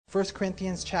1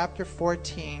 Corinthians chapter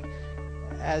 14,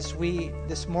 as we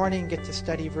this morning get to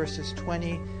study verses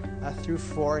 20 through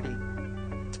 40.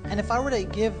 And if I were to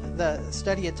give the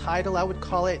study a title, I would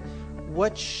call it,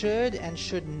 What Should and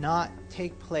Should Not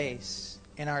Take Place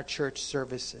in Our Church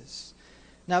Services.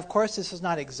 Now, of course, this is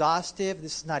not exhaustive.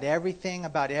 This is not everything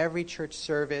about every church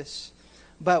service.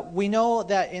 But we know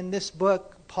that in this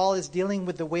book, Paul is dealing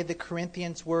with the way the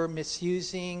Corinthians were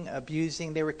misusing,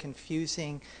 abusing, they were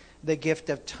confusing the gift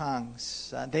of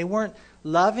tongues. They weren't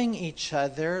loving each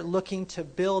other, looking to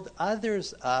build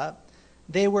others up.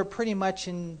 They were pretty much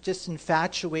just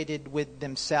infatuated with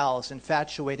themselves,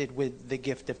 infatuated with the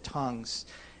gift of tongues.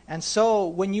 And so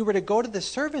when you were to go to the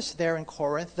service there in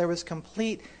Corinth, there was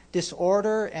complete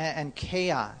disorder and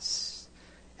chaos.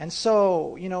 And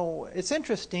so, it's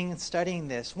interesting in studying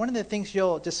this. One of the things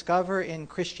you'll discover in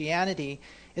Christianity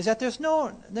is that there's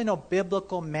no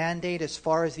biblical mandate as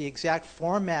far as the exact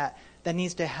format that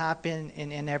needs to happen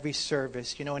in every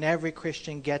service, in every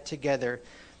Christian get-together.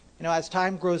 As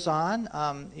time grows on,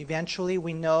 eventually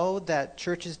we know that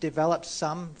churches develop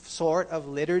some sort of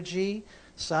liturgy,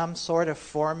 some sort of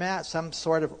format, some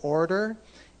sort of order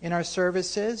in our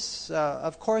services.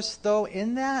 Of course, though,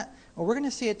 in that, we're going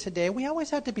to see it today, we always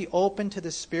have to be open to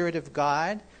the Spirit of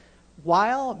God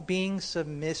while being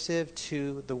submissive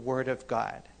to the Word of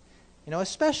God.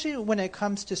 Especially when it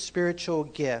comes to spiritual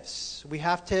gifts, we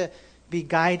have to be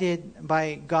guided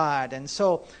by God. And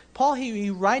so Paul, he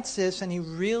writes this, and he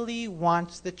really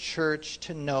wants the church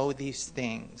to know these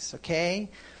things, okay?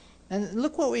 And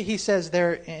look what he says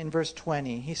there in verse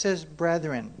 20. He says,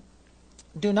 Brethren,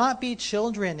 do not be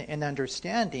children in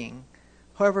understanding.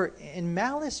 However, in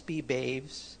malice be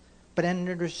babes, but in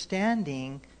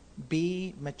understanding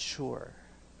be mature.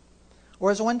 Or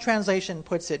as one translation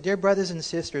puts it, dear brothers and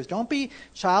sisters, don't be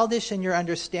childish in your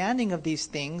understanding of these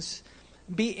things.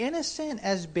 Be innocent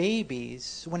as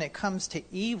babies when it comes to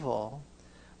evil,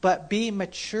 but be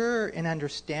mature in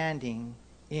understanding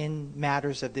in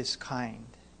matters of this kind.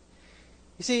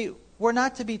 You see, we're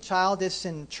not to be childish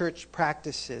in church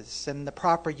practices and the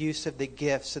proper use of the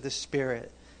gifts of the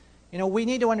Spirit. We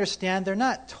need to understand they're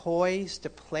not toys to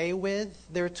play with,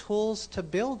 they're tools to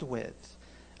build with.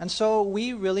 And so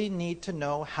we really need to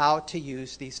know how to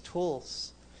use these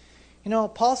tools.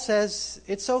 Paul says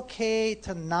it's okay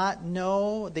to not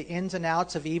know the ins and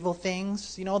outs of evil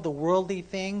things, the worldly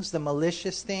things, the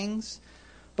malicious things.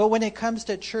 But when it comes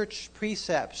to church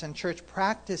precepts and church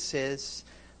practices,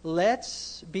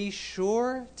 let's be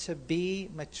sure to be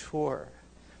mature.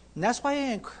 And that's why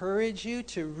I encourage you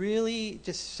to really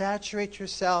just saturate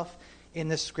yourself in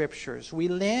the Scriptures. We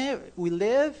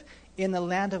live in the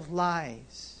land of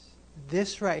lies.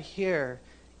 This right here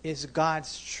is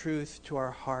God's truth to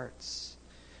our hearts.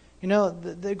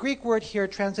 The Greek word here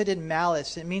translated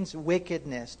malice, it means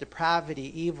wickedness,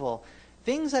 depravity, evil,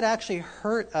 things that actually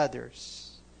hurt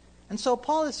others. And so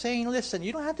Paul is saying, listen,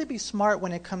 you don't have to be smart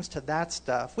when it comes to that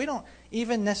stuff. We don't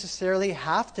even necessarily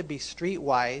have to be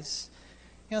streetwise.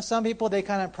 Some people, they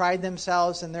kind of pride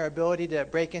themselves in their ability to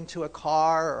break into a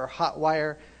car or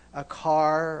hotwire a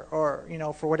car, or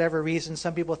for whatever reason,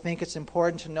 some people think it's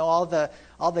important to know all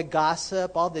the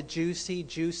gossip, all the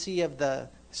juicy of the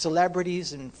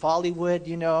celebrities in Follywood,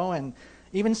 and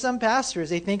even some pastors,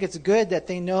 they think it's good that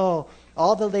they know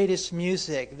all the latest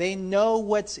music. They know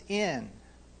what's in,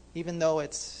 even though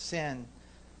it's sin.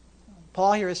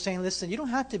 Paul here is saying, listen, you don't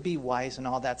have to be wise in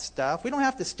all that stuff. We don't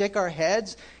have to stick our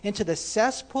heads into the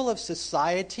cesspool of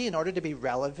society in order to be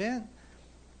relevant.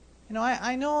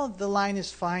 I know the line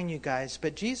is fine, you guys,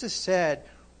 but Jesus said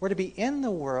we're to be in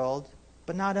the world,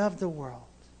 but not of the world.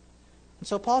 And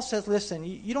so Paul says, listen,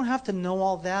 you don't have to know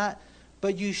all that,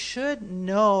 but you should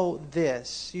know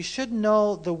this. You should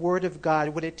know the Word of God,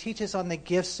 what it teaches on the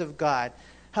gifts of God,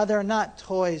 how they're not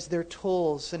toys, they're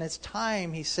tools. And it's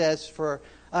time, he says, for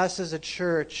us as a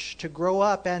church to grow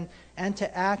up and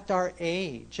to act our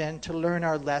age and to learn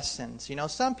our lessons.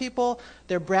 Some people,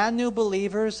 they're brand new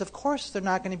believers. Of course, they're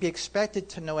not going to be expected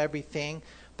to know everything.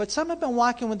 But some have been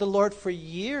walking with the Lord for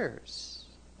years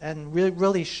and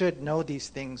really should know these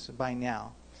things by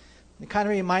now. It kind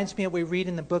of reminds me of what we read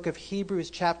in the book of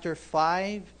Hebrews chapter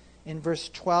 5 in verse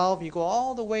 12. You go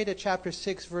all the way to chapter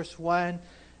 6 verse 1.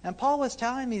 And Paul was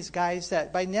telling these guys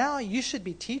that by now you should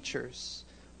be teachers.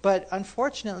 But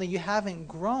unfortunately, you haven't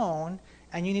grown,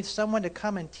 and you need someone to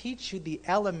come and teach you the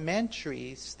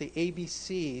elementaries, the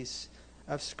ABCs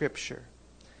of Scripture.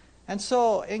 And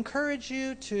so, encourage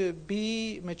you to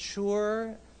be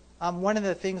mature. One of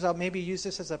the things, I'll maybe use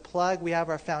this as a plug, we have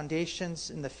our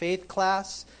Foundations in the Faith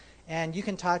class, and you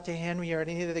can talk to Henry or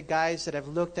any of the guys that have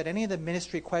looked at any of the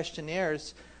ministry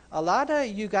questionnaires. a lot of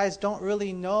you guys don't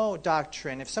really know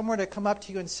doctrine. If someone were to come up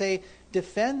to you and say,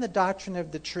 defend the doctrine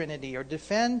of the Trinity, or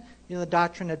defend the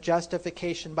doctrine of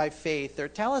justification by faith, or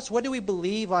tell us what do we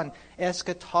believe on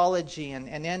eschatology and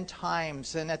end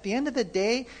times. And at the end of the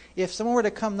day, if someone were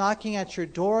to come knocking at your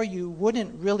door, you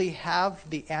wouldn't really have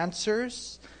the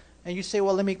answers. And you say,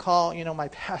 well, let me call my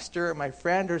pastor or my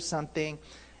friend or something.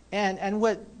 And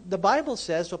what the Bible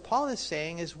says, what Paul is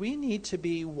saying, is we need to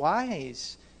be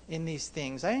wise in these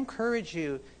things. I encourage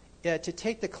you to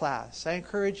take the class. I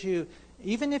encourage you,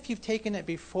 even if you've taken it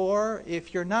before,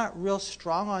 if you're not real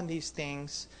strong on these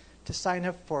things, to sign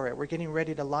up for it. We're getting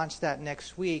ready to launch that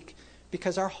next week,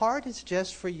 because our heart is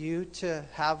just for you to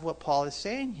have what Paul is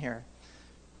saying here.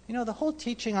 The whole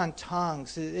teaching on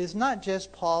tongues is not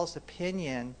just Paul's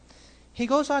opinion. He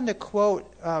goes on to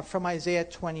quote from Isaiah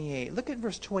 28. Look at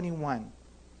verse 21.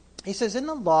 He says, in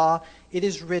the law it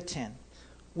is written,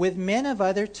 with men of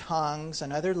other tongues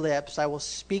and other lips I will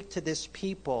speak to this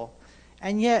people,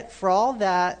 and yet for all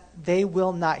that they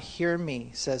will not hear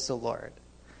me, says the Lord.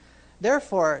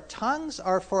 Therefore, tongues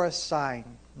are for a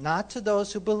sign, not to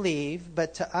those who believe,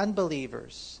 but to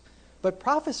unbelievers. But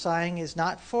prophesying is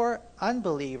not for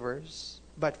unbelievers,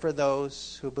 but for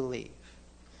those who believe.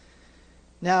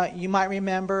 Now, you might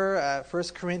remember 1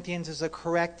 Corinthians is a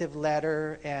corrective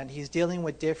letter, and he's dealing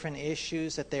with different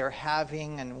issues that they are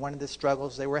having, and one of the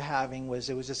struggles they were having was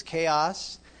it was just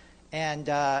chaos, and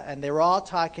they were all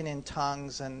talking in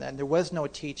tongues, and there was no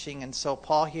teaching. And so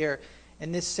Paul here,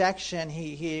 in this section,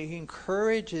 he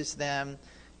encourages them,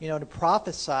 to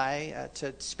prophesy,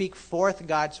 to speak forth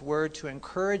God's word, to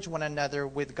encourage one another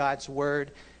with God's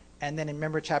word. And then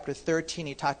remember chapter 13,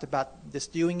 he talked about this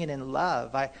doing it in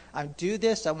love. I do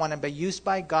this, I want to be used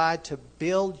by God to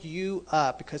build you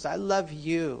up because I love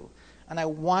you. And I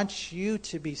want you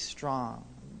to be strong.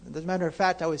 As a matter of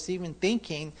fact, I was even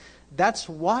thinking, that's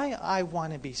why I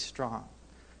want to be strong.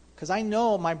 Because I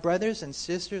know my brothers and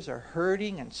sisters are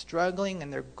hurting and struggling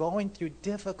and they're going through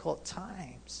difficult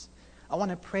times. I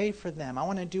want to pray for them. I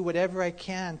want to do whatever I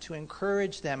can to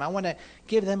encourage them. I want to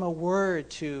give them a word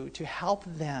to help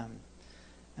them.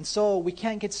 And so we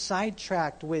can't get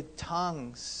sidetracked with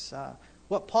tongues.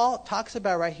 What Paul talks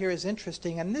about right here is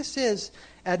interesting. And this is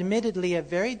admittedly a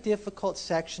very difficult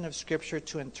section of Scripture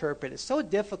to interpret. It's so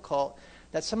difficult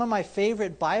that some of my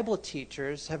favorite Bible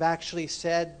teachers have actually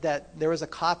said that there was a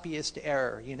copyist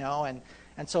error,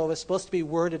 and so it was supposed to be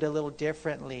worded a little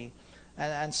differently.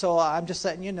 And so I'm just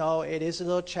letting you know it is a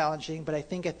little challenging, but I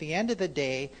think at the end of the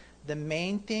day, the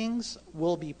main things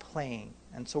will be plain.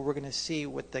 And so we're going to see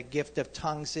what the gift of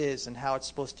tongues is and how it's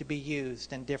supposed to be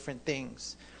used and different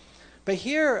things. But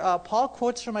here, Paul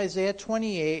quotes from Isaiah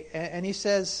 28, and he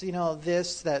says,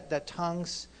 that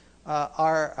tongues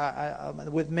are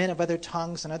with men of other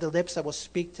tongues and other lips that will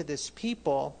speak to this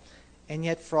people, and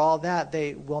yet for all that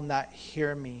they will not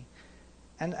hear me.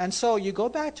 And so you go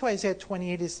back to Isaiah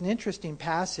 28, it's an interesting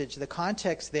passage. The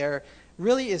context there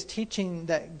really is teaching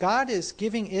that God is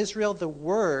giving Israel the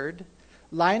word,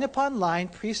 line upon line,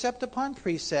 precept upon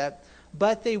precept,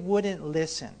 but they wouldn't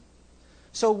listen.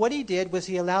 So what he did was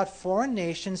he allowed foreign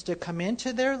nations to come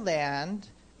into their land,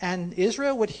 and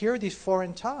Israel would hear these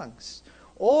foreign tongues.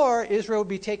 Or Israel would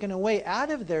be taken away out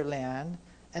of their land,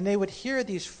 and they would hear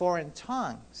these foreign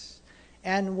tongues.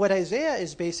 And what Isaiah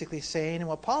is basically saying, and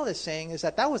what Paul is saying, is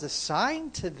that was a sign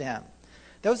to them.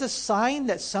 That was a sign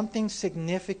that something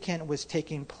significant was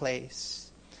taking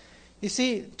place. You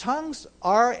see, tongues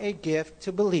are a gift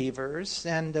to believers,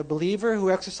 and the believer who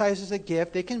exercises a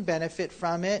gift, they can benefit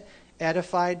from it,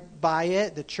 edified by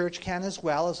it. The church can as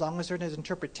well, as long as there is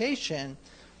interpretation.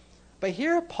 But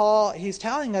here Paul, he's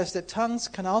telling us that tongues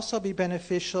can also be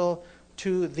beneficial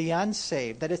to the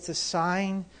unsaved, that it's a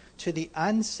sign to the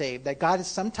unsaved, that God is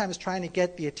sometimes trying to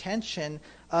get the attention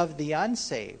of the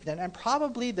unsaved. And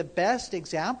probably the best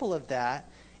example of that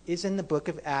is in the book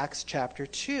of Acts chapter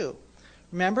 2.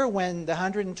 Remember when the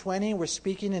 120 were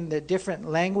speaking in the different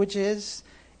languages,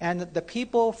 and the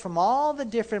people from all the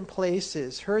different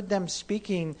places heard them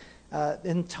speaking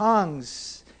in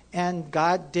tongues, and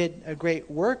God did a great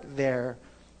work there.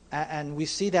 And we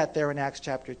see that there in Acts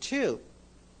chapter 2.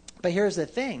 But here's the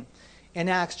thing. In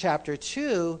Acts chapter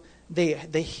 2, the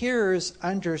hearers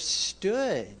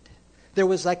understood. There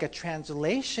was like a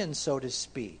translation, so to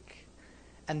speak.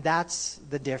 And that's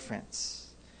the difference.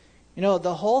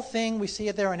 The whole thing we see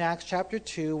it there in Acts chapter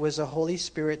 2 was a Holy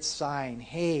Spirit sign.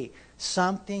 Hey,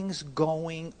 something's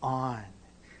going on.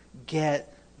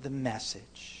 Get the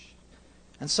message.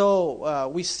 And so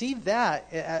we see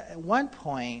that at one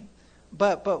point.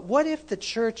 But what if the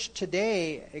church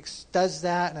today does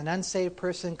that and an unsaved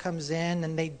person comes in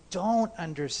and they don't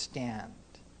understand?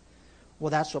 Well,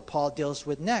 that's what Paul deals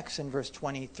with next in verse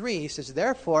 23. He says,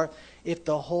 therefore, if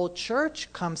the whole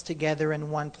church comes together in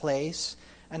one place,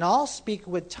 and all speak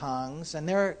with tongues, and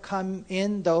there come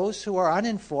in those who are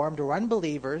uninformed or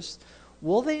unbelievers,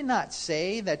 will they not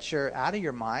say that you're out of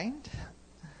your mind?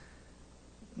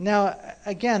 Now,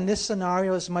 again, this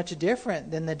scenario is much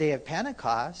different than the day of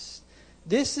Pentecost.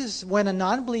 This is when a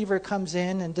non-believer comes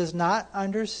in and does not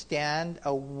understand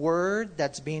a word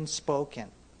that's being spoken.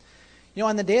 You know,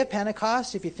 on the day of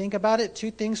Pentecost, if you think about it,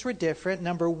 two things were different.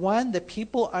 Number one, the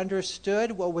people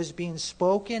understood what was being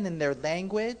spoken in their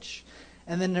language.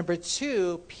 And then number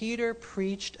two, Peter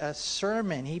preached a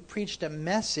sermon. He preached a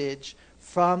message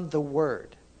from the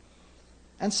Word.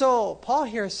 And so Paul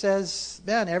here says,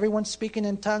 man, everyone's speaking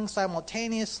in tongues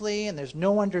simultaneously, and there's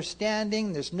no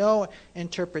understanding, there's no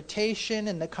interpretation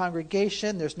in the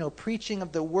congregation, there's no preaching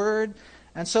of the Word.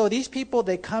 And so these people,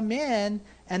 they come in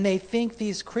and they think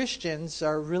these Christians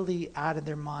are really out of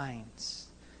their minds.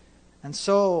 And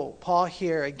so Paul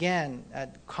here, again,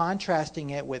 contrasting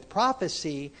it with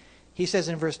prophecy, he says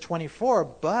in verse 24,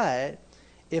 but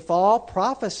if all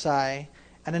prophesy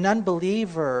and an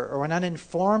unbeliever or an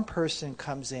uninformed person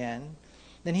comes in,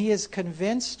 then he is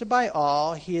convinced by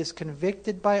all, he is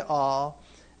convicted by all,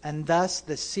 and thus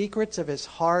the secrets of his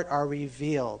heart are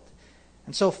revealed.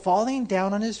 And so falling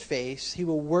down on his face, he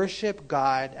will worship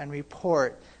God and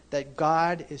report that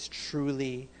God is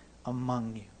truly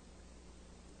among you.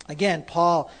 Again,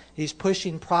 Paul, he's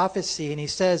pushing prophecy, and he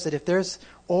says that if there's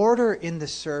order in the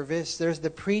service, there's the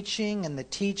preaching and the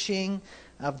teaching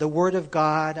of the Word of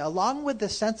God, along with the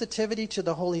sensitivity to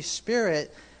the Holy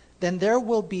Spirit, then there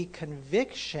will be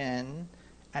conviction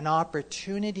and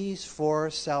opportunities for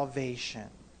salvation.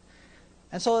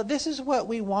 And so this is what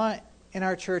we want in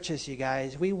our churches, you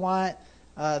guys. We want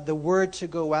the Word to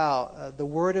go out, the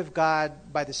Word of God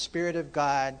by the Spirit of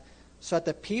God, so that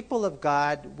the people of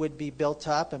God would be built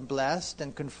up and blessed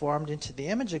and conformed into the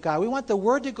image of God. We want the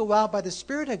Word to go out by the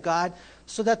Spirit of God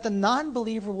so that the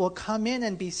non-believer will come in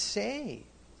and be saved.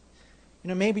 You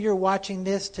know, maybe you're watching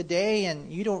this today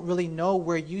and you don't really know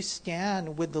where you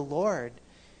stand with the Lord.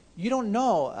 You don't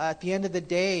know at the end of the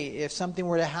day if something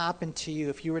were to happen to you,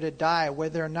 if you were to die,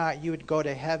 whether or not you would go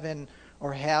to heaven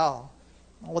or hell.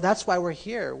 Well, that's why we're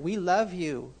here. We love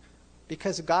you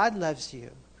because God loves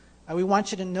you. And we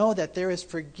want you to know that there is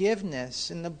forgiveness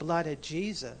in the blood of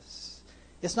Jesus.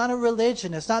 It's not a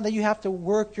religion. It's not that you have to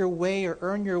work your way or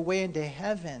earn your way into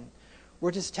heaven.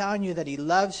 We're just telling you that He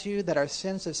loves you, that our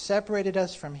sins have separated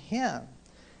us from Him.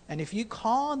 And if you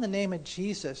call on the name of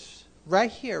Jesus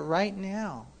right here, right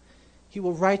now, He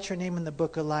will write your name in the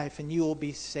book of life and you will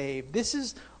be saved. This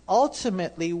is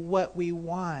ultimately what we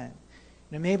want.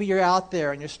 You know, maybe you're out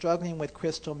there and you're struggling with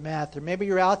crystal meth, or maybe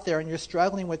you're out there and you're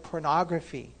struggling with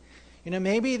pornography. You know,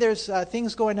 maybe there's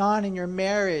things going on in your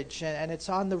marriage and it's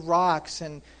on the rocks,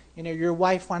 and you know your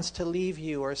wife wants to leave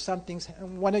you, or something's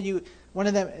one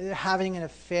of them having an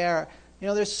affair. You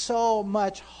know, there's so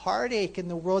much heartache in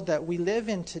the world that we live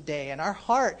in today, and our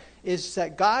heart is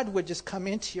that God would just come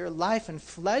into your life and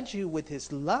flood you with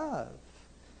His love.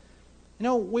 You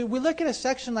know, we look at a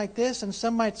section like this, and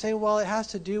some might say, well, it has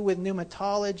to do with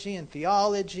pneumatology and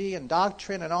theology and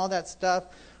doctrine and all that stuff.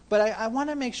 But I want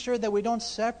to make sure that we don't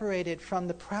separate it from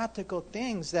the practical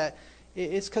things, that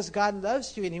it's because God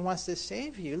loves you and He wants to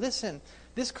save you. Listen,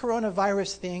 this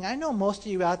coronavirus thing, I know most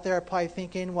of you out there are probably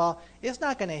thinking, well, it's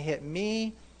not going to hit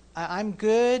me. I'm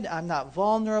good. I'm not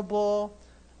vulnerable.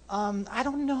 I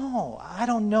don't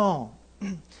know.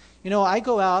 You know, I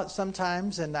go out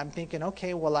sometimes and I'm thinking,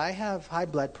 okay, well, I have high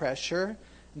blood pressure.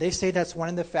 They say that's one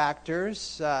of the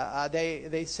factors.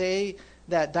 They say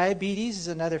that diabetes is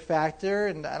another factor,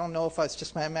 and I don't know if it's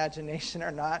just my imagination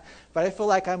or not, but I feel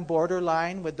like I'm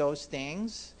borderline with those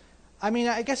things. I mean,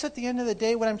 I guess at the end of the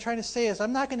day, what I'm trying to say is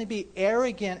I'm not going to be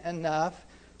arrogant enough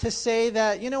to say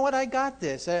that, you know what, I got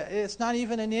this. It's not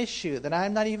even an issue, that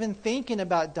I'm not even thinking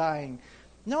about dying.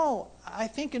 No, I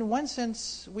think in one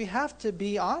sense we have to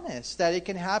be honest that it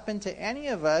can happen to any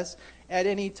of us at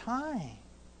any time.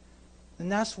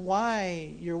 And that's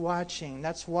why you're watching.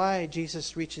 That's why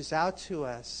Jesus reaches out to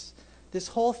us. This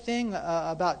whole thing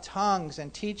about tongues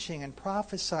and teaching and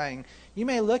prophesying, you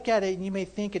may look at it and you may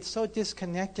think it's so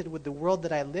disconnected with the world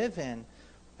that I live in.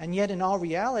 And yet in all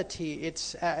reality,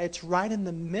 it's right in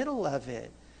the middle of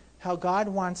it, how God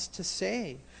wants to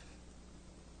save.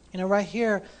 You know, right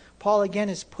here, Paul again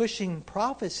is pushing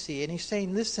prophecy, and he's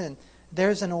saying, listen,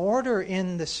 there's an order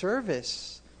in the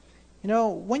service. You know,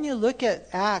 when you look at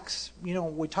Acts, you know,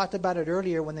 we talked about it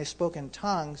earlier when they spoke in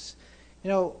tongues. You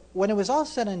know, when it was all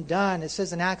said and done, it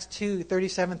says in Acts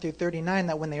 2:37 through 39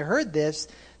 that when they heard this,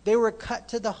 they were cut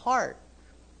to the heart.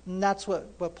 And that's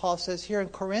what Paul says here in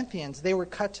Corinthians. They were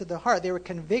cut to the heart. They were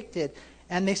convicted.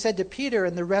 And they said to Peter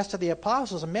and the rest of the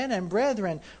apostles, "Men and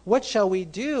brethren, what shall we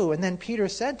do?" And then Peter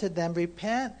said to them,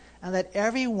 "Repent, and let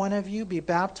every one of you be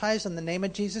baptized in the name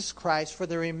of Jesus Christ for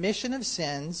the remission of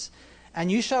sins,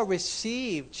 and you shall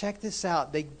receive," check this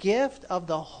out, "the gift of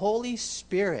the Holy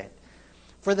Spirit.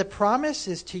 For the promise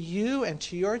is to you and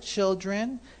to your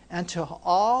children and to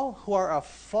all who are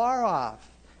afar off,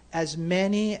 as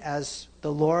many as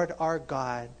the Lord our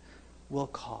God will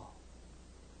call."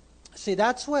 See,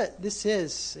 that's what this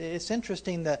is. It's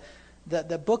interesting.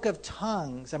 The book of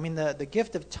tongues, the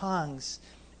gift of tongues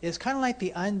is kind of like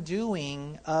the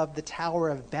undoing of the Tower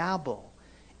of Babel.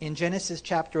 In Genesis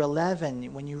chapter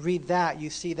 11, when you read that, you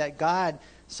see that God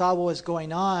saw what was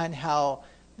going on, how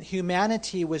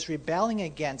humanity was rebelling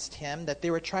against him, that they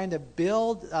were trying to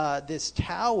build this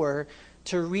tower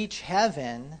to reach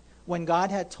heaven when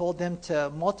God had told them to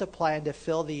multiply and to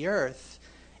fill the earth.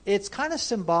 It's kind of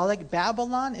symbolic.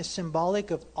 Babylon is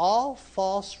symbolic of all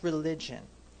false religion.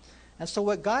 And so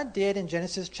what God did in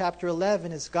Genesis chapter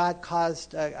 11 is God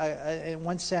caused, in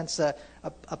one sense, a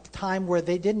time where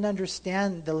they didn't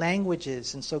understand the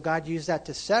languages. And so God used that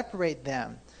to separate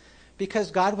them,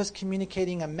 because God was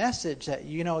communicating a message that,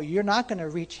 you're not going to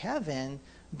reach heaven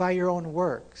by your own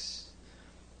works.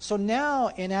 So now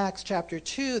in Acts chapter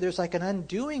 2, there's like an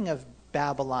undoing of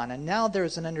Babylon. And now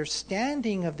there's an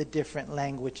understanding of the different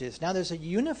languages. Now there's a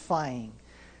unifying.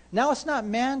 Now it's not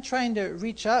man trying to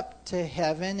reach up to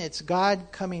heaven. It's God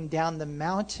coming down the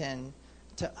mountain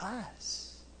to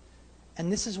us.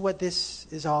 And this is what this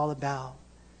is all about.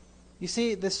 You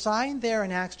see, the sign there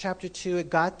in Acts chapter 2, it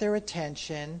got their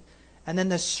attention. And then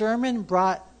the sermon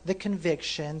brought the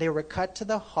conviction. They were cut to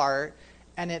the heart,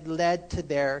 and it led to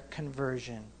their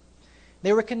conversion.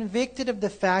 They were convicted of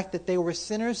the fact that they were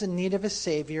sinners in need of a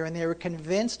Savior, and they were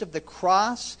convinced of the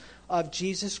cross of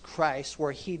Jesus Christ,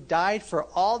 where he died for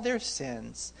all their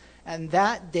sins. And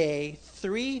that day,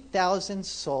 3,000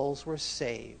 souls were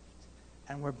saved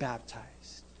and were baptized.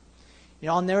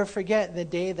 I'll never forget the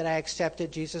day that I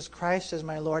accepted Jesus Christ as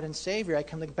my Lord and Savior. I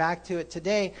can look back to it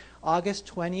today, August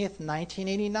 20th,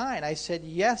 1989. I said,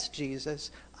 "Yes,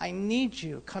 Jesus, I need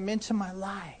you. Come into my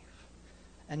life."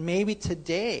 And maybe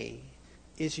today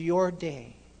is your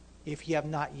day if you have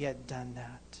not yet done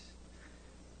that.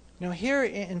 Here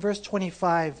in verse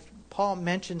 25, Paul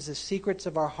mentions the secrets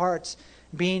of our hearts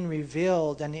being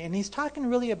revealed. And he's talking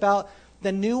really about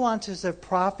the nuances of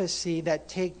prophecy that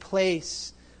take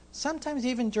place sometimes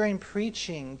even during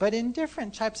preaching, but in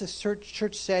different types of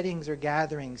church settings or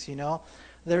gatherings,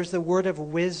 There's the word of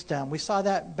wisdom. We saw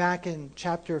that back in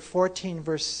chapter 14,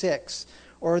 verse 6.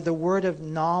 Or the word of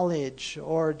knowledge,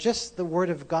 or just the word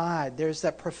of God. There's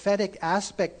that prophetic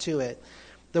aspect to it.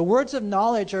 The words of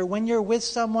knowledge are when you're with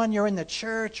someone, you're in the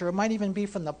church, or it might even be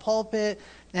from the pulpit,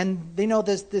 and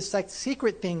this like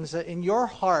secret things in your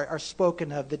heart are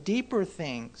spoken of, the deeper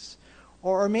things.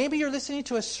 Or maybe you're listening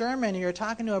to a sermon, or you're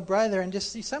talking to a brother, and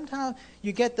just somehow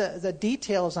you get the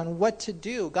details on what to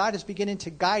do. God is beginning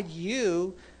to guide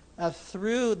you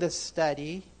through the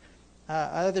study.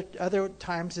 Other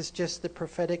times it's just the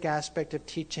prophetic aspect of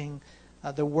teaching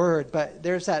the word. But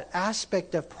there's that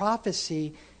aspect of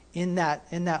prophecy in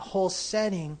that whole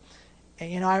setting.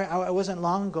 And, I wasn't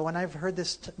long ago, and I've heard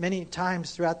this many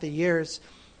times throughout the years.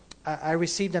 I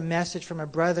received a message from a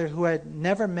brother who had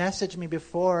never messaged me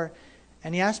before,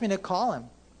 and he asked me to call him.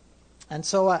 And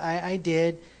so I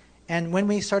did. And when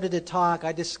we started to talk,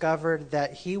 I discovered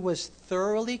that he was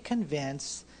thoroughly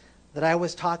convinced that I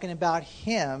was talking about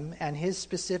him and his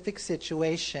specific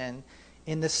situation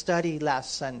in the study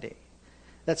last Sunday.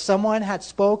 That someone had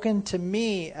spoken to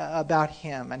me about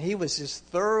him, and he was just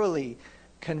thoroughly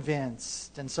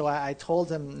convinced. And so I told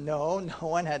him, no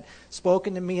one had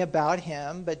spoken to me about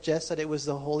him, but just that it was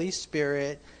the Holy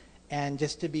Spirit, and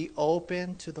just to be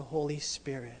open to the Holy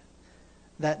Spirit.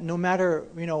 That no matter,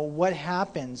 what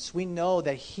happens, we know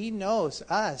that he knows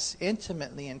us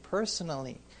intimately and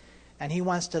personally. And he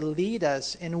wants to lead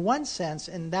us, in one sense,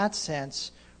 in that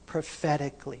sense,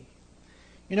 prophetically.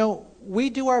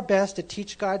 We do our best to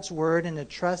teach God's word and to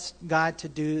trust God to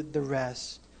do the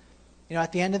rest.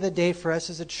 At the end of the day, for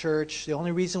us as a church, the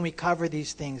only reason we cover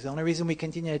these things, the only reason we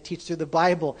continue to teach through the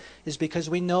Bible is because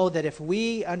we know that if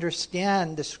we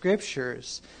understand the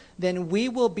Scriptures, then we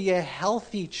will be a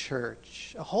healthy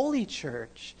church, a holy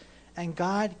church. And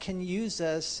God can use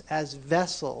us as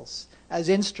vessels, as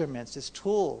instruments, as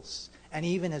tools, and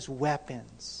even as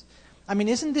weapons.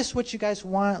 Isn't this what you guys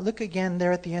want? Look again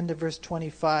there at the end of verse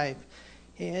 25.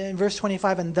 In verse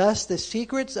 25, "And thus the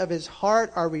secrets of his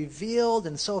heart are revealed,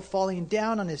 and so falling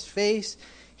down on his face,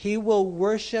 He will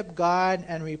worship God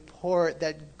and report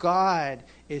that God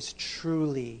is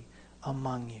truly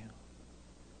among you.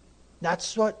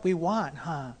 That's what we want,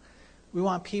 huh? We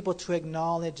want people to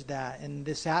acknowledge that in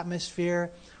this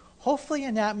atmosphere. Hopefully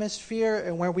an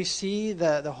atmosphere where we see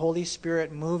the Holy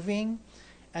Spirit moving.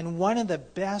 And one of the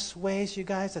best ways, you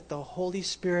guys, that the Holy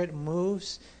Spirit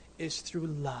moves is through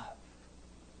love.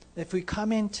 If we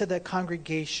come into the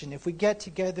congregation, if we get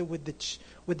together with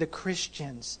the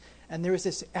Christians, and there is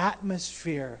this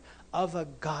atmosphere of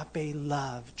agape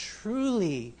love,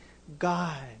 truly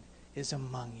God is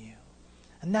among you.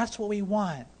 And that's what we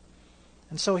want.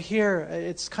 And so here,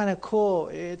 it's kind of cool.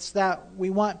 It's that we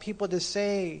want people to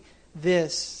say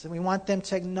this, and we want them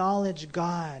to acknowledge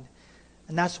God.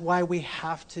 And that's why we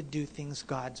have to do things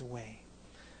God's way.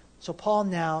 So Paul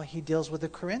now, he deals with the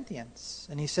Corinthians.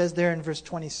 And he says there in verse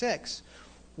 26,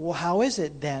 well, how is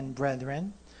it then,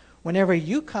 brethren, whenever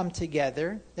you come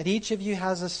together, that each of you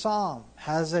has a psalm,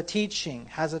 has a teaching,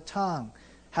 has a tongue,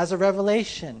 has a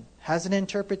revelation, has an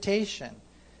interpretation?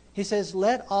 He says,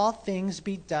 let all things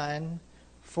be done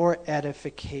for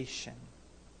edification.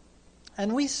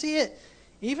 And we see it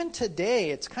even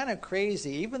today. It's kind of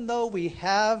crazy. Even though we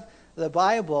have the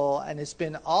Bible and it's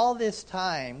been all this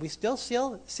time, we still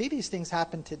see these things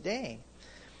happen today.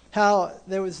 How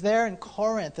there was there in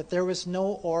Corinth that there was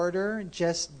no order,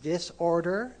 just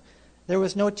disorder. There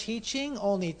was no teaching,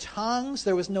 only tongues.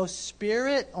 There was no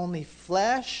spirit, only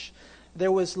flesh.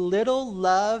 There was little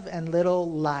love and little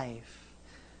life.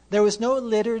 There was no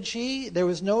liturgy. There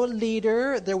was no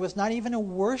leader. There was not even a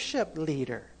worship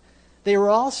leader. They were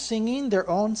all singing their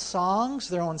own songs,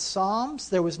 their own psalms.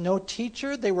 There was no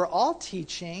teacher. They were all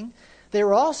teaching. They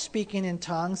were all speaking in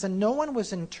tongues, and no one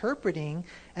was interpreting.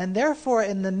 And therefore,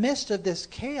 in the midst of this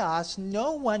chaos,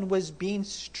 no one was being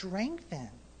strengthened.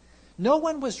 No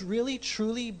one was really,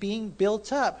 truly being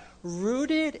built up,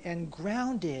 rooted and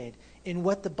grounded in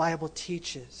what the Bible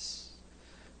teaches.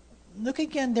 Look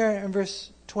again there in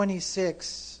verse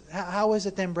 26. How is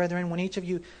it then, brethren, when each of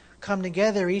you come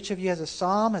together, each of you has a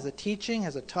psalm, has a teaching,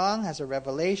 has a tongue, has a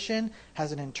revelation,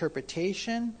 has an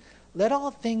interpretation? Let all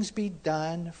things be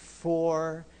done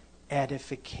for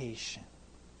edification.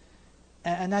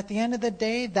 And at the end of the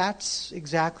day, that's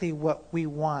exactly what we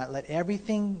want. Let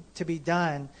everything to be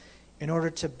done in order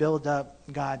to build up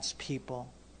God's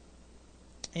people.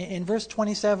 In verse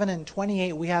 27 and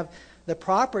 28, we have the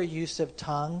proper use of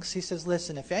tongues. He says,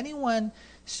 listen, if anyone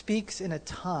speaks in a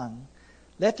tongue,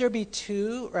 let there be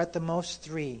 2 or at the most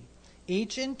 3,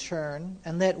 each in turn,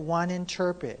 and let one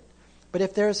interpret. But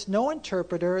if there is no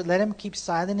interpreter, let him keep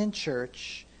silent in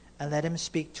church, and let him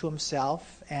speak to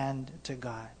himself and to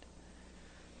God.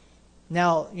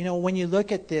 Now, when you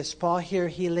look at this, Paul here,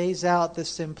 he lays out the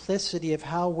simplicity of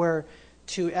how we're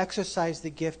to exercise the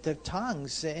gift of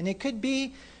tongues. And it could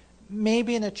be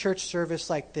maybe in a church service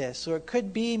like this, or it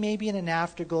could be maybe in an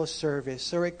afterglow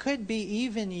service, or it could be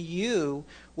even you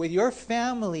with your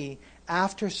family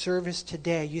after service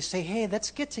today. You say, hey,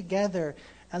 let's get together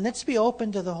and let's be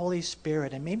open to the Holy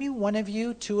Spirit. And maybe one of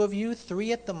you, 2 of you,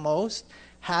 3 at the most,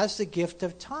 has the gift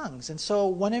of tongues. And so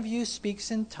one of you speaks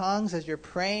in tongues as you're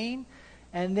praying,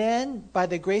 and then by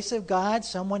the grace of God,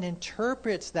 someone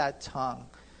interprets that tongue.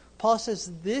 Paul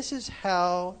says this is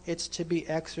how it's to be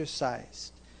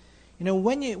exercised.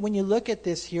 When you look at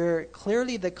this here,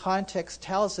 clearly the context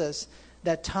tells us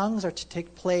that tongues are to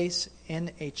take place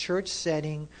in a church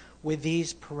setting with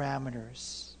these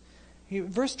parameters.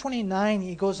 Verse 29,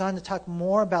 he goes on to talk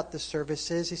more about the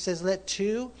services. He says, let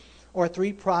 2 or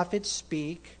 3 prophets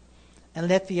speak, and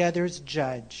let the others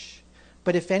judge.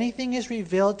 But if anything is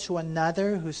revealed to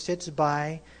another who sits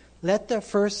by, let the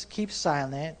first keep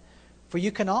silent, for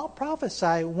you can all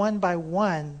prophesy one by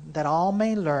one, that all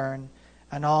may learn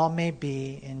and all may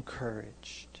be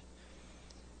encouraged.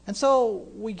 And so,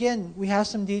 again, we have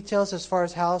some details as far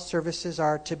as how services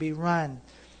are to be run.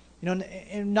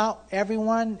 And not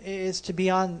everyone is to be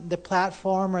on the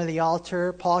platform or the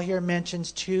altar. Paul here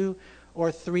mentions 2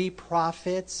 or 3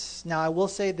 prophets. Now, I will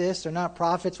say this, they're not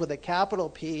prophets with a capital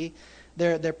P.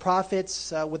 They're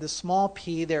prophets with a small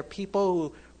p. They're people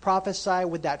who prophesy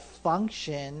with that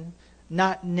function,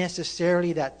 not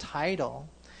necessarily that title.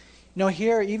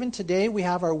 Here, even today, we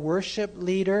have our worship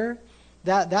leader.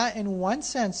 That in one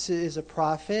sense is a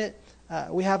prophet.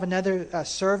 We have another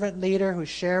servant leader who's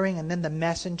sharing, and then the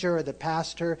messenger or the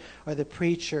pastor or the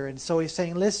preacher. And so he's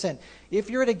saying, listen, if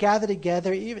you're to gather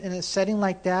together, even in a setting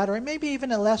like that, or maybe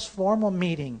even a less formal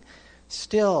meeting,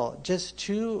 still just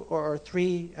 2 or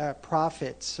 3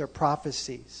 prophets or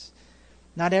prophecies.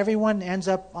 Not everyone ends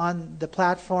up on the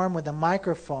platform with a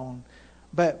microphone.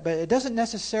 But it doesn't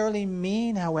necessarily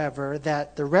mean, however,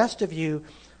 that the rest of you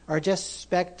are just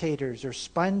spectators or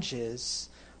sponges,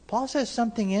 Paul says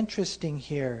something interesting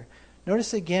here.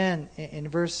 Notice again in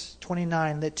verse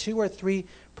 29, let 2 or 3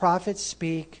 prophets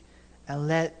speak and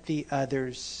let the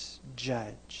others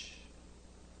judge.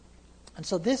 And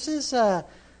so this is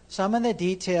some of the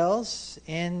details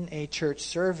in a church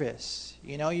service.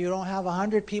 You know, you don't have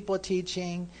 100 people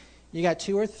teaching. You got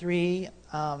 2 or 3.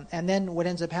 And then what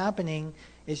ends up happening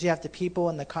is you have the people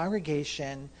in the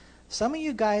congregation. Some of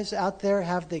you guys out there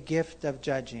have the gift of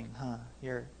judging, huh?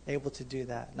 You're able to do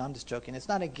that. No, I'm just joking. It's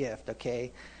not a gift,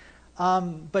 okay?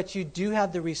 But you do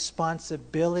have the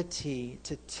responsibility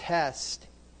to test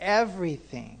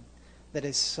everything that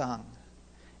is sung,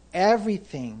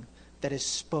 everything that is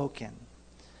spoken.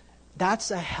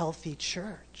 That's a healthy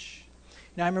church.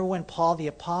 Now, I remember when Paul the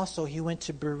Apostle, he went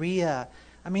to Berea.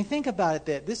 I mean, think about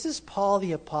it. This is Paul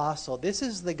the Apostle. This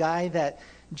is the guy that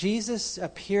Jesus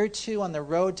appeared to on the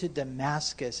road to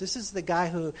Damascus. This is the guy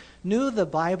who knew the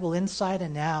Bible inside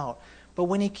and out. But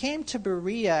when he came to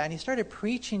Berea and he started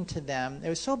preaching to them, it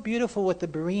was so beautiful what the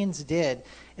Bereans did.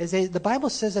 The Bible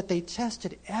says that they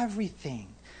tested everything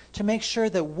to make sure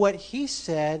that what he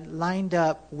said lined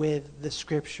up with the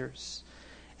Scriptures.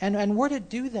 And we're to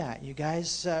do that, you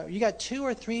guys. You got 2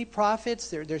 or 3 prophets.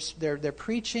 They're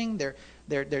preaching.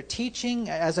 They're teaching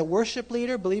as a worship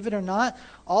leader. Believe it or not,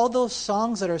 all those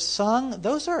songs that are sung,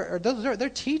 they're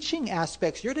teaching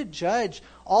aspects. You're to judge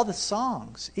all the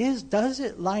songs. Does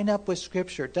it line up with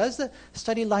Scripture? Does the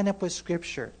study line up with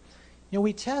Scripture? You know,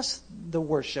 we test the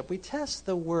worship. We test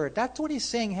the Word. That's what he's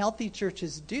saying healthy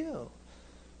churches do.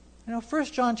 You know, 1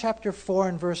 John chapter 4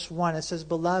 and verse 1, it says,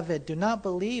 Beloved, do not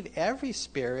believe every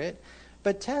spirit,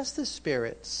 but test the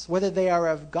spirits, whether they are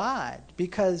of God,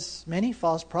 because many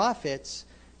false prophets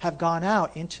have gone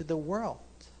out into the world.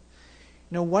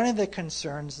 You know, one of the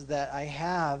concerns that I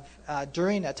have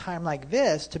during a time like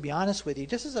this, to be honest with you,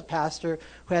 just as a pastor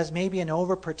who has maybe an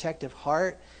overprotective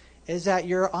heart, is that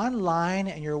you're online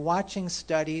and you're watching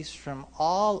studies from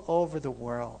all over the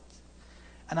world.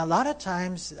 And a lot of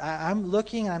times I'm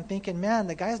looking and I'm thinking, man,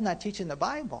 the guy's not teaching the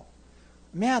Bible.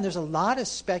 Man, there's a lot of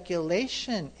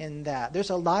speculation in that.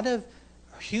 There's a lot of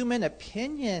human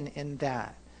opinion in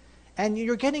that. And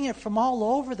you're getting it from all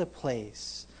over the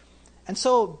place. And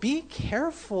so be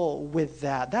careful with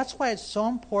that. That's why it's so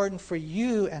important for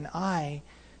you and I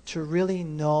to really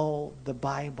know the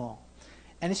Bible.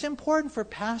 And it's important for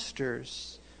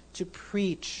pastors to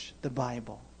preach the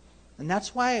Bible. And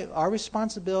that's why our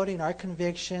responsibility and our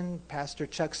conviction, Pastor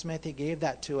Chuck Smith, he gave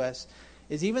that to us,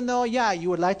 is even though, you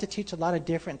would like to teach a lot of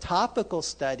different topical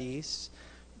studies,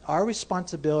 our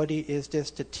responsibility is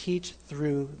just to teach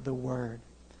through the Word.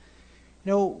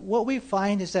 You know, what we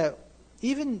find is that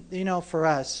even, for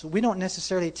us, we don't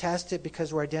necessarily test it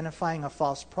because we're identifying a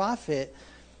false prophet.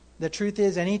 The truth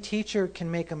is any teacher can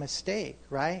make a mistake,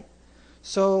 right?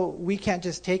 So we can't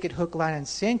just take it hook, line, and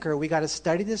sinker. We got to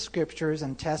study the Scriptures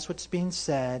and test what's being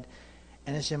said.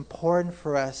 And it's important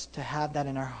for us to have that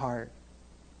in our heart.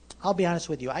 I'll be honest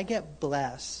with you. I get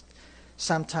blessed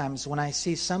sometimes when I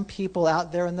see some people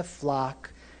out there in the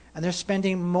flock and they're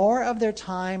spending more of their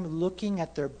time looking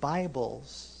at their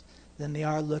Bibles than they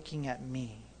are looking at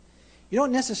me. You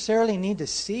don't necessarily need to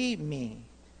see me.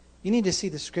 You need to see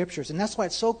the Scriptures. And that's why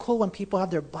it's so cool when people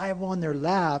have their Bible in their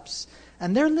laps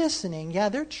and they're listening. Yeah,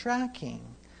 they're tracking.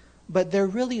 But they're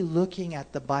really looking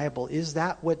at the Bible. Is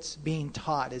that what's being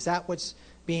taught? Is that what's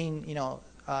being,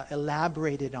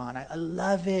 elaborated on? I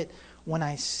love it when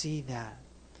I see that.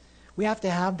 We have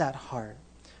to have that heart.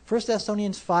 1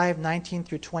 Thessalonians 5:19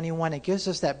 through 21, it gives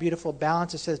us that beautiful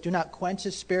balance. It says, do not quench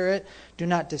the spirit. Do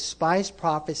not despise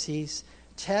prophecies.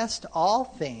 Test all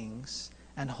things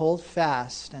and hold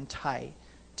fast and tight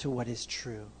to what is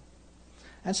true.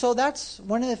 And so that's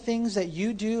one of the things that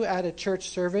you do at a church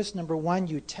service. Number 1,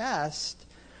 you test.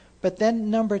 But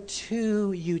then number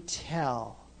 2, you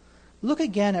tell. Look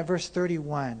again at verse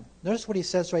 31. Notice what he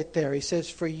says right there. He says,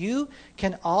 for you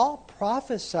can all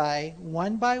prophesy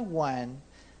one by one,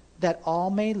 that all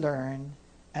may learn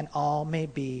and all may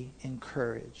be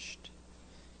encouraged.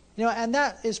 And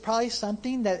that is probably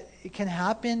something that can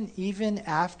happen even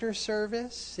after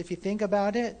service, if you think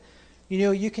about it.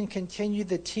 You can continue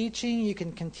the teaching, you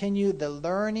can continue the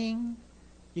learning,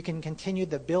 you can continue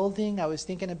the building. I was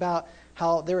thinking about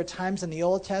how there were times in the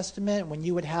Old Testament when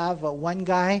you would have one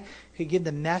guy who give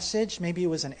the message, maybe it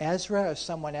was an Ezra or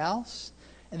someone else,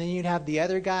 and then you'd have the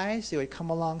other guys, they would come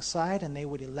alongside and they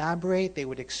would elaborate, they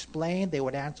would explain, they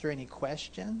would answer any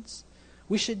questions.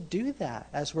 We should do that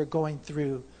as we're going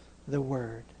through the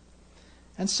Word.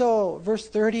 And so, verse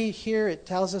 30 here, it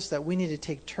tells us that we need to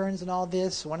take turns in all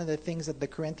this. One of the things that the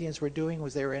Corinthians were doing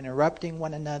was they were interrupting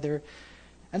one another.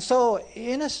 And so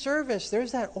in a service,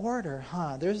 there's that order,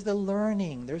 There's the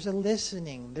learning, there's the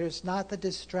listening, there's not the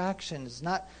distractions,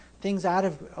 not things out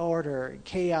of order,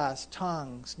 chaos,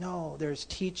 tongues. No, there's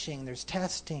teaching, there's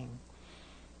testing.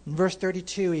 In verse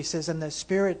 32, he says, "And the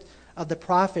spirit of the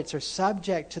prophets are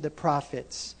subject to the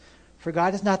prophets. For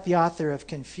God is not the author of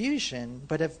confusion,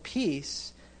 but of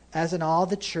peace, as in all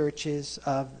the churches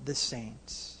of the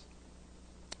saints."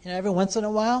 Every once in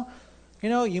a while,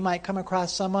 you might come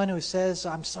across someone who says,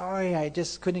 "I'm sorry, I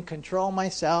just couldn't control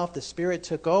myself. The Spirit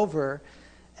took over."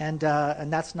 And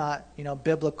that's not,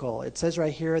 biblical. It says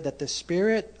right here that the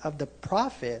spirit of the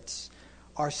prophets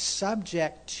are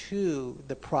subject to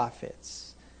the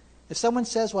prophets. If someone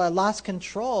says, "Well, I lost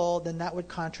control," then that would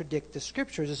contradict the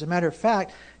Scriptures. As a matter of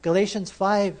fact, Galatians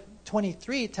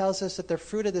 5:23 tells us that the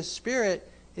fruit of the Spirit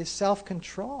is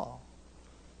self-control.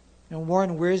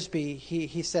 Warren Wiersbe,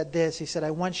 he said this. He said,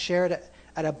 "I once shared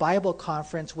at a Bible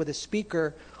conference with a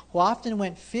speaker who often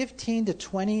went 15 to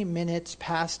 20 minutes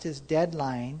past his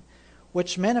deadline,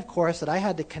 which meant, of course, that I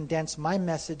had to condense my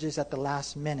messages at the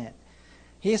last minute.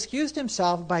 He excused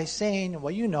himself by saying,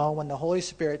 'Well, when the Holy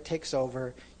Spirit takes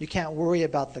over, you can't worry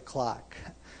about the clock.'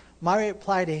 My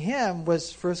reply to him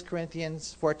was 1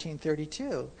 Corinthians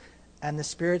 14:32, and the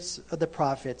spirits of the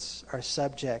prophets are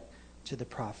subject to the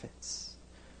prophets."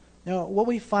 Now, what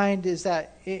we find is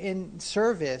that in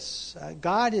service,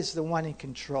 God is the one in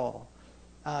control.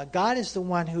 God is the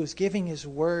one who is giving His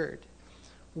word.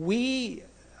 We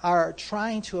are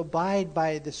trying to abide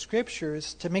by the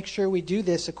Scriptures to make sure we do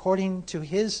this according to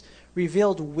His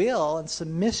revealed will and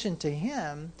submission to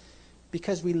Him,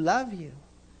 because we love you,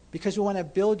 because we want to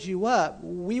build you up.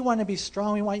 We want to be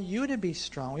strong. We want you to be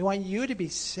strong. We want you to be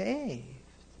saved.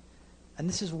 And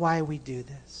this is why we do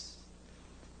this.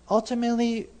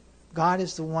 Ultimately, God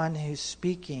is the one who's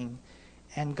speaking,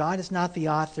 and God is not the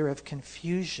author of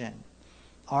confusion.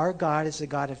 Our God is a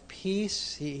God of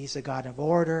peace. He's a God of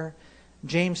order.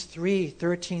 James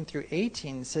 3:13 through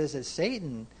 18 says that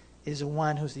Satan is the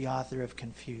one who's the author of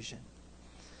confusion.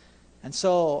 And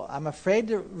so I'm afraid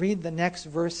to read the next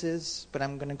verses, but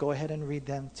I'm going to go ahead and read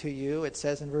them to you. It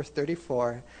says in verse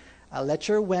 34, "Let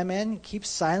your women keep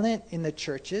silent in the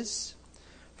churches,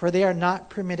 for they are not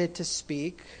permitted to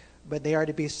speak, but they are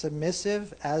to be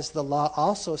submissive, as the law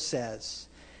also says.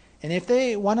 And if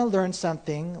they want to learn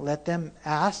something, let them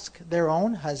ask their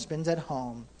own husbands at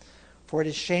home, for it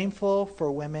is shameful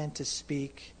for women to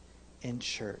speak in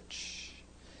church."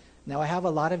 Now, I have a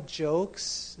lot of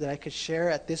jokes that I could share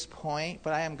at this point,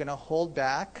 but I am going to hold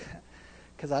back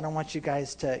because I don't want you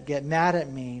guys to get mad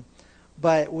at me.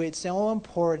 But it's so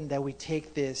important that we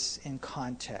take this in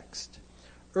context.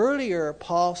 Earlier,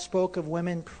 Paul spoke of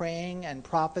women praying and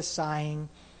prophesying,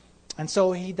 and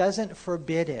so he doesn't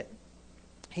forbid it.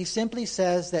 He simply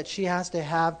says that she has to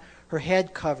have her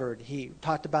head covered. He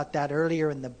talked about that earlier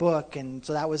in the book, and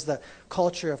so that was the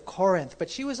culture of Corinth. But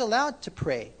she was allowed to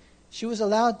pray. She was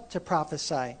allowed to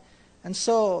prophesy. And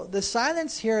so the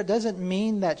silence here doesn't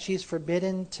mean that she's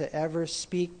forbidden to ever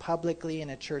speak publicly in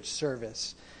a church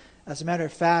service. As a matter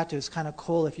of fact, it was kind of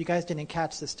cool. If you guys didn't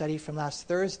catch the study from last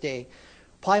Thursday,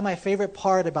 probably my favorite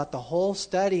part about the whole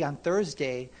study on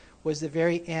Thursday was the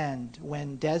very end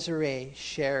when Desiree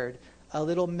shared a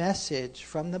little message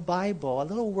from the Bible, a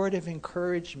little word of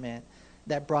encouragement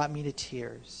that brought me to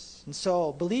tears. And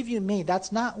so, believe you me,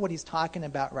 that's not what he's talking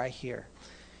about right here.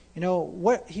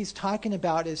 What he's talking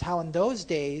about is how in those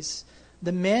days,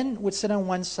 the men would sit on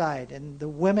one side and the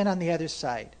women on the other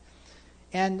side.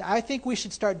 And I think we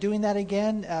should start doing that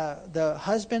again. The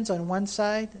husbands on one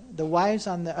side, the wives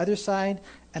on the other side,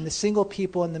 and the single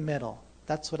people in the middle.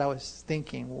 That's what I was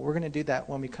thinking. Well, we're going to do that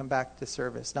when we come back to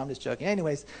service. No, I'm just joking.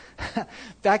 Anyways,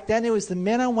 back then it was the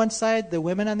men on one side, the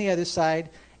women on the other side.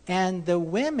 And the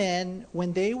women,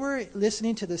 when they were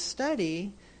listening to the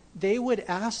study, they would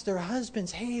ask their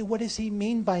husbands, "Hey, what does he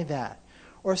mean by that?"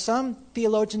 Or some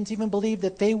theologians even believe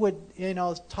that they would,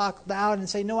 talk loud and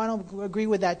say, "No, I don't agree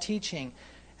with that teaching."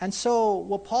 And so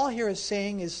what Paul here is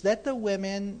saying is let the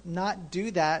women not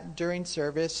do that during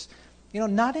service,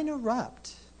 not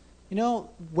interrupt.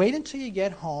 Wait until you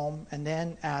get home and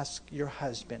then ask your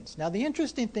husbands. Now, the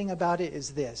interesting thing about it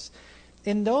is this.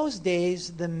 In those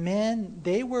days, the men,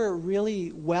 they were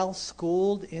really well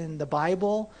schooled in the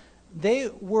Bible. They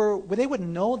would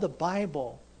know the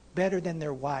Bible better than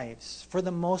their wives, for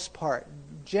the most part,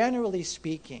 generally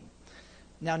speaking.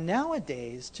 Now,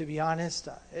 nowadays, to be honest,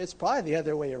 it's probably the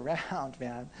other way around,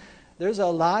 man. There's a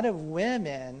lot of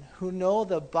women who know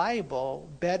the Bible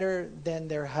better than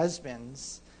their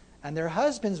husbands, and their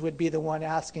husbands would be the one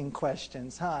asking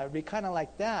questions, It would be kind of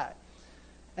like that.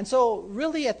 And so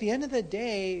really at the end of the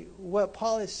day, what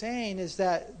Paul is saying is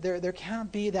that there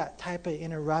can't be that type of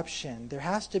interruption. There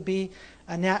has to be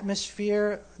an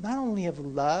atmosphere not only of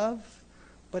love,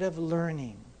 but of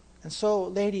learning. And so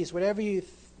ladies, whatever you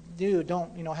do,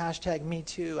 don't, hashtag me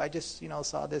too. I just,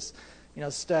 saw this,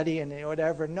 study and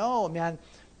whatever. No, man,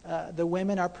 the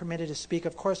women are permitted to speak.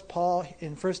 Of course, Paul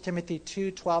in 1 Timothy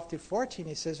 2:12-14,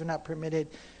 he says they're not permitted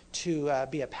to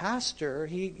be a pastor.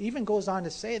 He even goes on to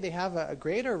say they have a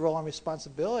greater role and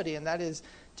responsibility, and that is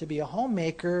to be a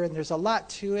homemaker. And there's a lot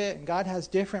to it, and God has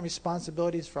different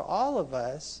responsibilities for all of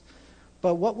us.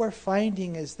 But what we're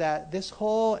finding is that this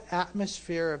whole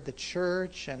atmosphere of the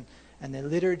church and the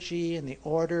liturgy and the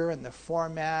order and the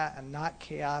format and not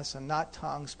chaos and not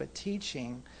tongues but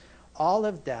teaching, all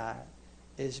of that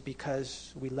is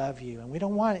because we love you and we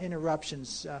don't want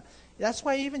interruptions. That's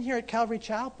why even here at Calvary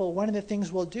Chapel, one of the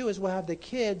things we'll do is we'll have the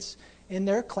kids in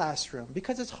their classroom,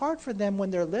 because it's hard for them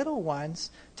when they're little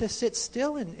ones to sit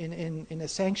still in a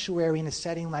sanctuary in a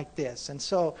setting like this. And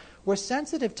so we're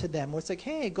sensitive to them. It's like,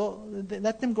 hey, go,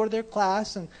 let them go to their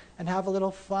class and have a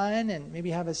little fun and maybe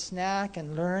have a snack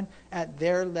and learn at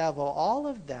their level. All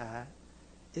of that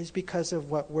is because of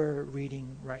what we're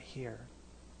reading right here.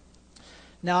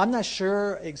 Now, I'm not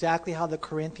sure exactly how the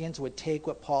Corinthians would take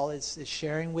what Paul is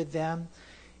sharing with them.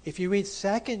 If you read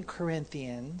 2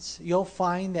 Corinthians, you'll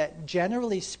find that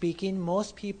generally speaking,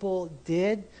 most people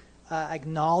did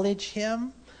acknowledge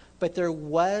him, but there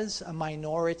was a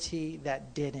minority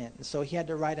that didn't. And so he had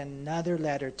to write another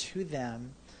letter to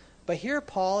them. But here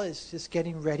Paul is just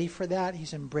getting ready for that.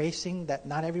 He's embracing that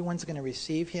not everyone's going to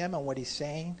receive him and what he's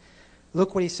saying.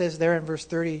 Look what he says there in verse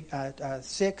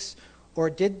 36. Or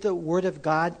did the word of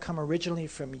God come originally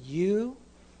from you?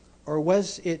 Or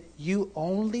was it you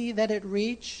only that it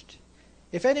reached?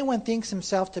 If anyone thinks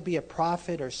himself to be a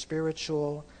prophet or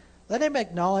spiritual, let him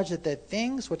acknowledge that the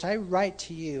things which I write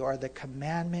to you are the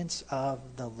commandments of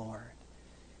the Lord.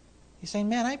 He's saying,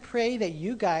 man, I pray that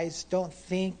you guys don't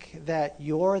think that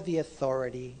you're the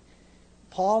authority.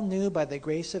 Paul knew by the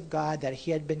grace of God that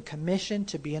he had been commissioned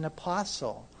to be an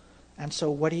apostle. And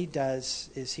so what he does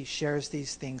is he shares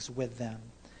these things with them.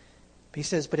 He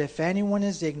says, but if anyone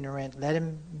is ignorant, let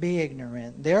him be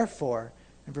ignorant. Therefore,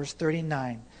 in verse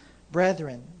 39,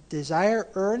 brethren, desire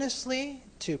earnestly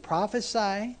to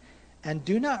prophesy, and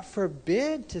do not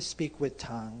forbid to speak with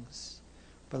tongues,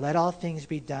 but let all things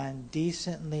be done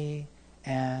decently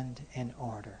and in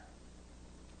order.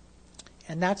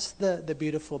 And that's the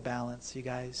beautiful balance, you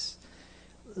guys.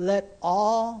 Let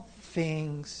all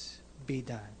things be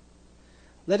done.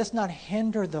 Let us not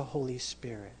hinder the Holy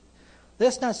Spirit.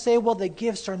 Let's not say, well, the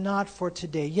gifts are not for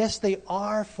today. Yes, they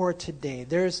are for today.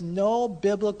 There is no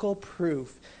biblical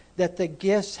proof that the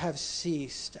gifts have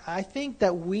ceased. I think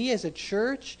that we as a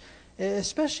church,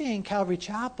 especially in Calvary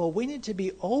Chapel, we need to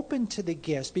be open to the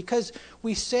gifts, because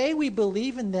we say we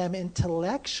believe in them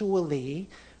intellectually,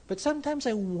 but sometimes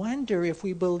I wonder if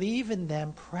we believe in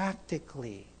them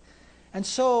practically. And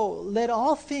so let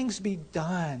all things be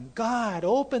done. God,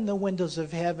 open the windows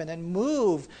of heaven and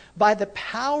move by the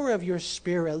power of your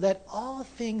Spirit. Let all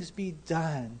things be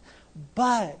done.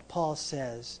 But, Paul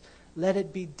says, let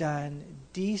it be done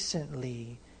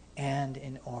decently and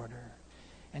in order.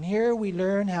 And here we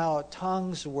learn how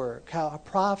tongues work, how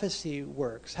prophecy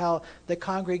works, how the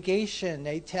congregation,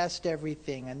 they test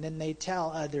everything and then they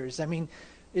tell others. I mean,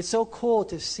 it's so cool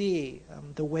to see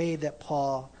the way that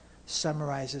Paul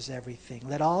summarizes everything.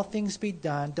 Let all things be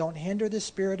done. Don't hinder the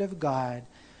Spirit of God.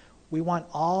 We want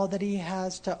all that he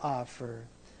has to offer,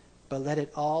 but let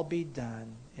it all be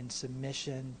done in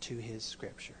submission to his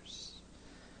scriptures.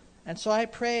 And so I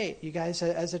pray, you guys,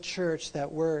 as a church,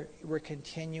 that we're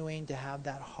continuing to have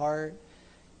that heart,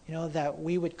 that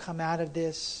we would come out of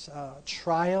this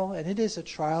trial, and it is a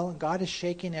trial, and God is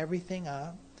shaking everything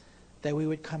up, that we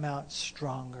would come out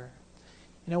stronger.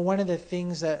 One of the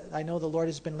things that I know the Lord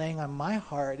has been laying on my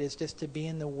heart is just to be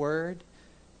in the Word,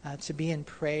 to be in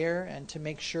prayer, and to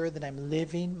make sure that I'm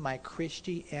living my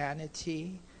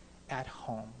Christianity at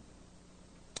home.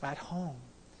 At home.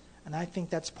 And I think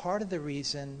that's part of the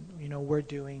reason,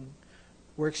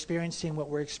 we're experiencing what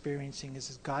we're experiencing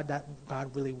is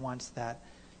God really wants that,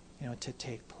 to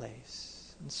take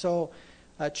place. And so,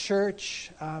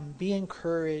 church, be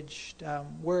encouraged.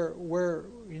 We're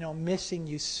missing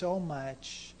you so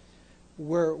much.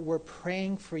 We're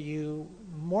praying for you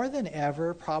more than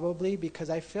ever, probably,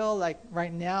 because I feel like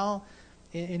right now,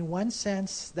 in one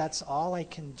sense, that's all I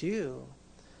can do.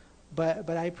 But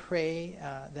I pray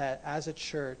that as a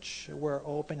church, we're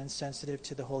open and sensitive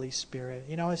to the Holy Spirit.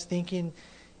 I was thinking,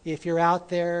 If you're out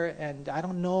there, and I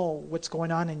don't know what's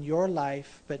going on in your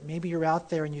life, but maybe you're out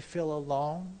there and you feel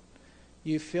alone.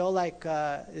 You feel like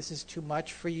this is too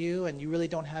much for you and you really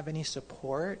don't have any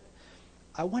support.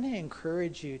 I want to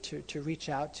encourage you to reach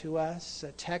out to us,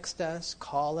 text us,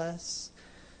 call us,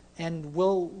 and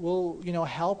we'll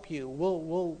help you.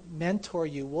 We'll mentor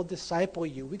you. We'll disciple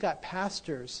you. We got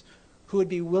pastors who would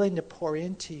be willing to pour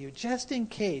into you just in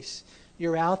case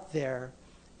you're out there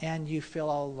and you feel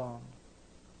all alone.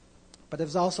 But I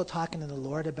was also talking to the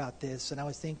Lord about this, and I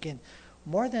was thinking,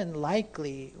 more than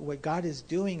likely, what God is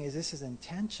doing is this is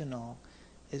intentional,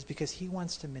 is because he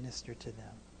wants to minister to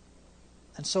them.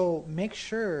 And so make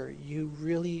sure you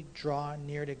really draw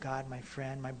near to God, my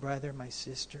friend, my brother, my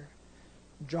sister.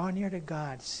 Draw near to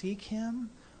God. Seek him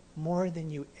more than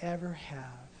you ever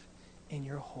have in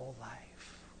your whole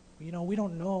life. We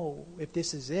don't know if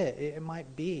this is it. It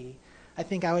might be. I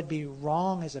think I would be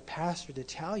wrong as a pastor to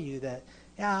tell you that,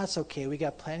 yeah, it's okay, we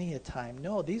got plenty of time.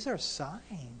 No, these are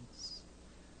signs.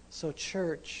 So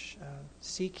church,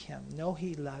 seek him. Know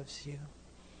he loves you.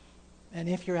 And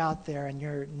if you're out there and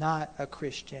you're not a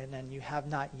Christian and you have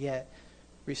not yet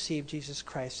received Jesus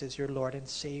Christ as your Lord and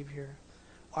Savior,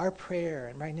 our prayer,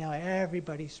 and right now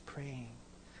everybody's praying,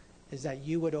 is that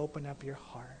you would open up your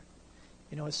heart.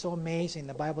 It's so amazing.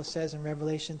 The Bible says in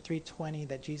Revelation 3:20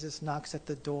 that Jesus knocks at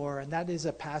the door, and that is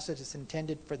a passage that's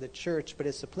intended for the church, but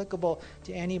it's applicable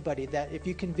to anybody, that if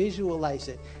you can visualize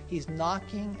it, he's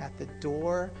knocking at the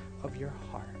door of your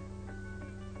heart.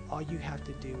 All you have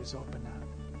to do is open up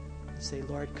and say,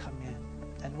 Lord, come in.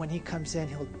 And when he comes in,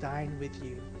 he'll dine with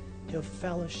you. He'll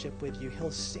fellowship with you.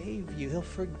 He'll save you. He'll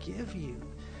forgive you.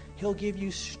 He'll give you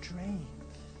strength.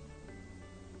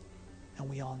 And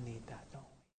we all need that.